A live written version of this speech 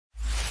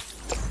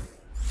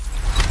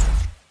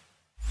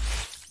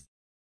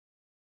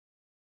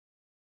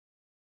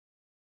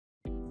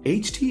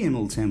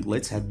HTML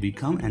templates have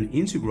become an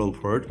integral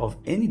part of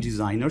any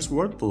designer's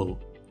workflow.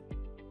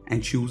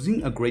 And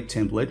choosing a great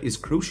template is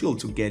crucial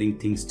to getting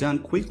things done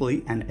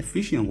quickly and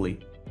efficiently.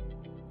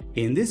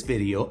 In this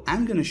video,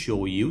 I'm gonna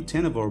show you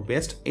 10 of our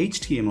best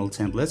HTML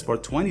templates for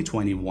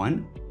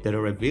 2021 that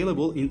are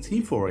available in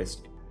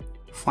ThemeForest.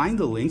 Find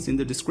the links in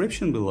the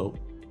description below.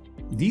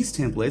 These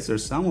templates are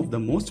some of the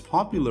most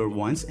popular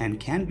ones and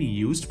can be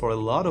used for a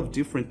lot of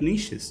different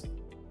niches.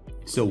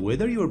 So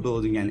whether you're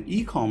building an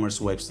e-commerce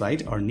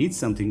website or need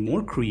something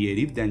more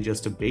creative than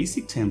just a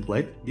basic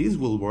template, these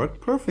will work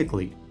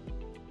perfectly.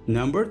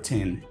 Number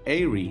 10.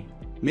 Airi,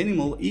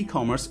 Minimal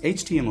E-commerce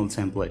HTML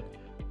Template.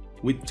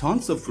 With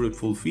tons of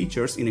fruitful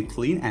features in a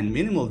clean and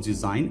minimal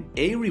design,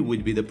 Airi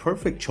would be the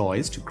perfect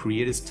choice to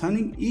create a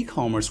stunning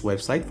e-commerce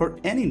website for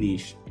any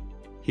niche.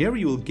 Here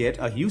you will get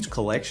a huge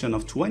collection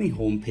of 20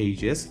 home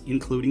pages,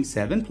 including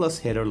 7+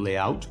 header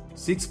layout,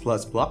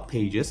 6+ blog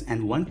pages,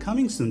 and 1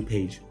 coming soon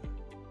page.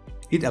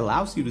 It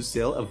allows you to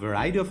sell a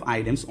variety of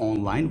items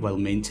online while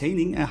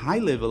maintaining a high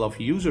level of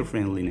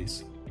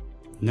user-friendliness.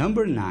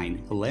 Number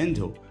 9.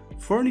 Helendo,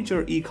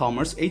 Furniture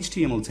E-commerce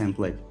HTML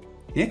Template.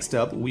 Next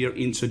up, we are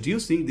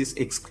introducing this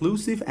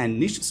exclusive and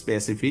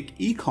niche-specific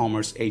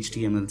e-commerce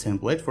HTML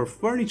template for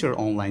furniture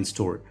online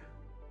store,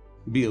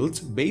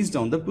 built based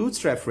on the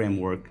Bootstrap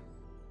framework.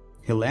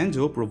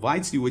 Helendo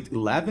provides you with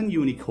 11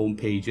 unique home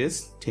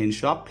pages, 10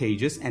 shop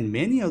pages, and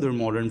many other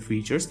modern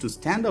features to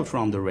stand out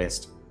from the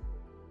rest.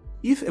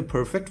 If a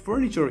perfect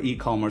furniture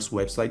e-commerce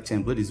website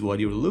template is what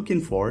you're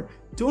looking for,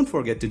 don't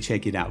forget to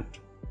check it out.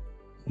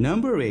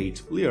 Number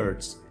 8.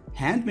 Learts,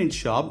 Handmade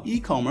shop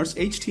e-commerce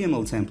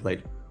HTML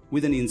template.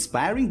 With an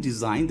inspiring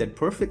design that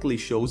perfectly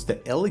shows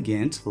the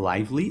elegant,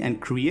 lively, and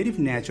creative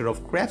nature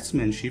of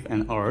craftsmanship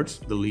and art,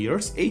 the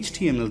Learts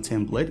HTML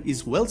template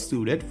is well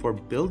suited for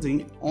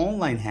building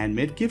online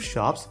handmade gift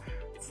shops,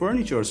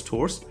 furniture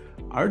stores,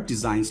 art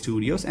design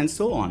studios, and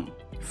so on.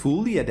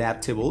 Fully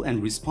adaptable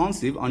and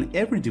responsive on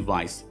every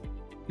device.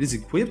 It is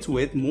equipped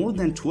with more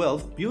than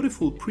 12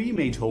 beautiful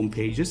pre-made home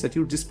pages at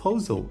your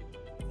disposal.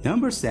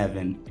 Number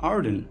 7.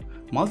 Arden,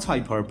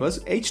 Multipurpose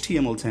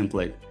HTML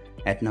Template.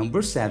 At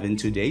number 7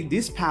 today,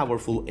 this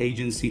powerful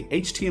agency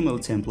HTML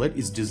template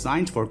is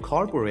designed for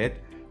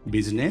corporate,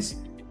 business,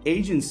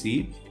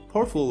 agency,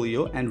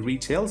 portfolio, and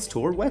retail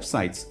store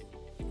websites.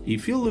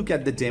 If you look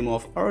at the demo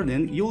of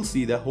Arden, you'll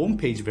see the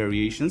homepage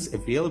variations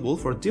available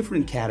for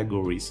different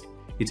categories.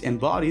 It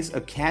embodies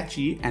a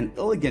catchy and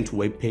elegant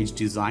web page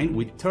design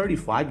with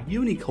 35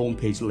 unique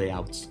homepage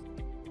layouts.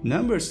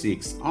 Number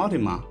 6.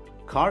 Automa,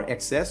 Car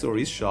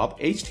Accessories Shop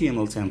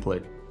HTML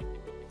Template.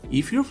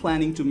 If you're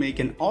planning to make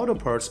an auto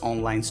parts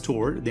online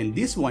store, then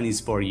this one is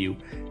for you.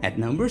 At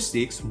number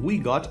 6, we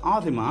got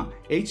Automa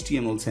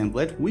HTML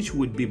template, which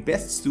would be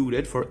best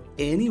suited for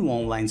any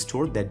online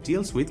store that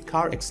deals with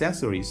car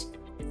accessories.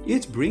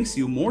 It brings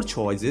you more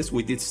choices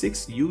with its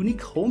 6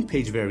 unique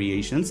homepage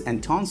variations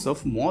and tons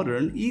of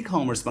modern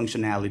e-commerce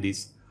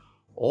functionalities.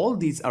 All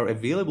these are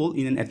available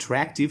in an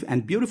attractive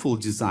and beautiful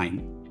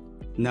design.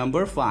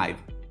 Number 5.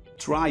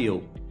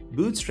 Trio,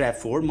 Bootstrap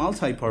for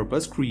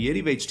Multipurpose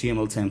Creative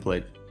HTML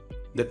Template.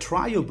 The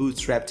Trio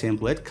Bootstrap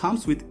template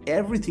comes with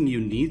everything you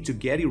need to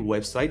get your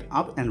website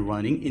up and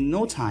running in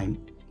no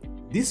time.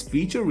 This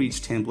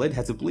feature-rich template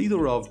has a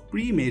plethora of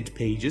pre-made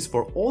pages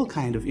for all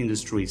kinds of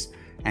industries,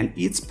 and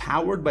it's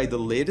powered by the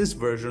latest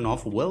version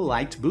of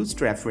well-liked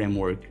Bootstrap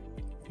framework.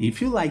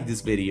 If you like this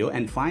video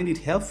and find it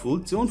helpful,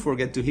 don't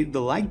forget to hit the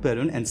like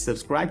button and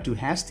subscribe to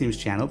Hasthemes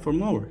channel for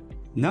more.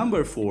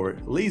 Number 4.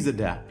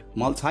 Lasada,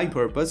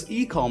 Multipurpose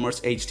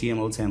e-commerce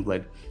HTML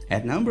template.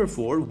 At number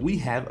 4, we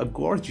have a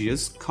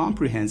gorgeous,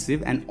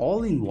 comprehensive, and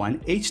all-in-one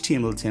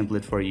HTML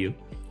template for you.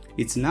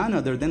 It's none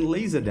other than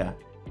Lasada.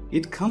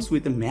 It comes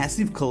with a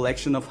massive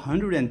collection of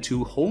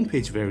 102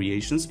 homepage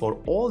variations for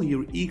all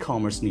your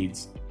e-commerce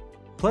needs.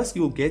 Plus,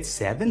 you'll get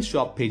 7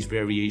 shop page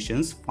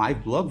variations,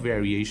 5 blog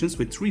variations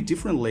with 3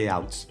 different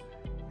layouts,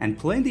 and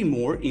plenty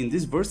more in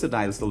this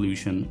versatile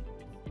solution.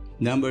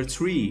 Number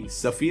 3.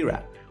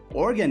 Safira,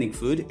 Organic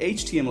Food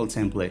HTML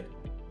Template.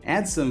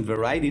 Add some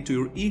variety to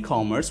your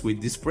e-commerce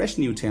with this fresh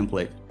new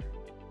template.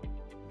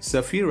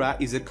 Safira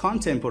is a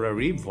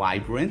contemporary,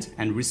 vibrant,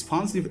 and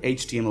responsive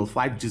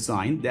HTML5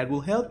 design that will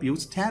help you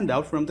stand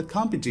out from the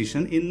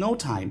competition in no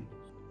time.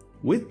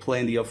 With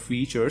plenty of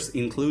features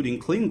including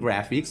clean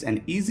graphics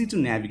and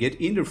easy-to-navigate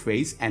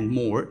interface and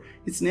more,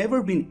 it's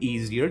never been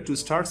easier to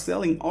start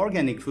selling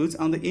organic foods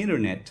on the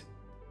internet.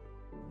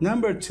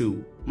 Number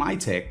 2.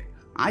 MyTech,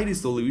 IT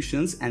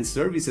Solutions and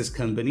Services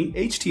Company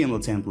HTML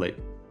Template.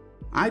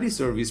 IT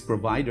service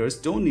providers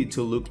don't need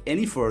to look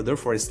any further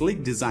for a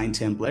sleek design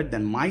template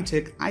than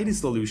MyTech IT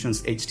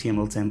Solutions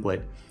HTML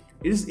template.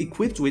 It is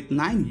equipped with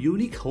 9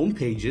 unique home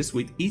pages,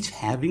 with each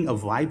having a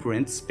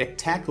vibrant,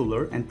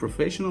 spectacular, and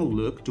professional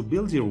look to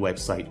build your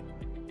website.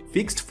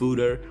 Fixed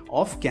footer,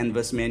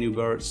 off-canvas menu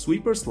bar,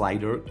 sweeper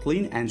slider,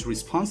 clean and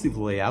responsive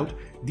layout,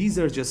 these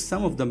are just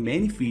some of the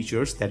many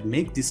features that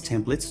make this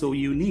template so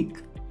unique.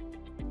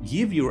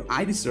 Give your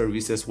IT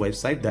services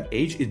website the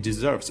edge it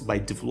deserves by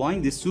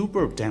deploying this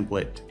superb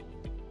template.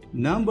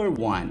 Number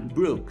 1.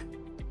 Brook,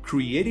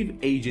 Creative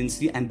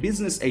Agency and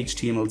Business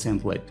HTML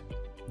Template.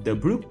 The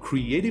Brook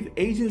Creative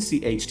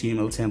Agency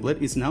HTML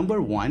template is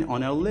number 1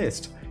 on our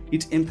list.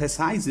 It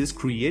emphasizes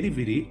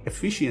creativity,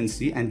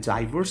 efficiency, and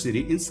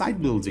diversity in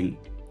site building.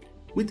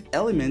 With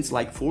elements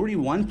like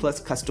 41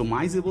 plus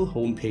customizable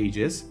home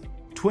pages,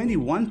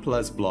 21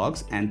 plus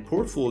blogs and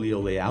portfolio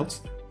layouts,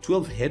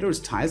 12 header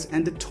styles,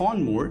 and a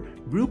ton more,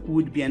 Brook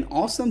would be an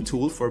awesome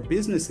tool for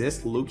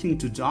businesses looking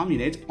to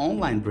dominate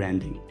online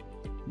branding.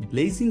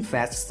 Blazing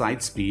fast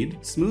site speed,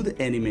 smooth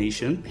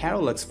animation,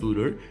 parallax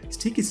footer,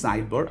 sticky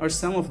sidebar are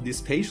some of the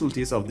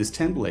specialties of this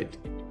template.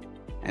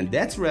 And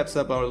that wraps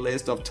up our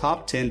list of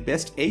top 10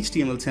 best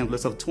HTML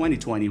templates of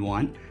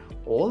 2021.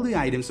 All the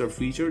items are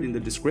featured in the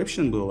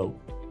description below.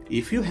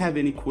 If you have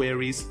any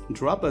queries,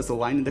 drop us a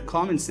line in the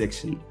comment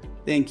section.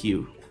 Thank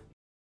you.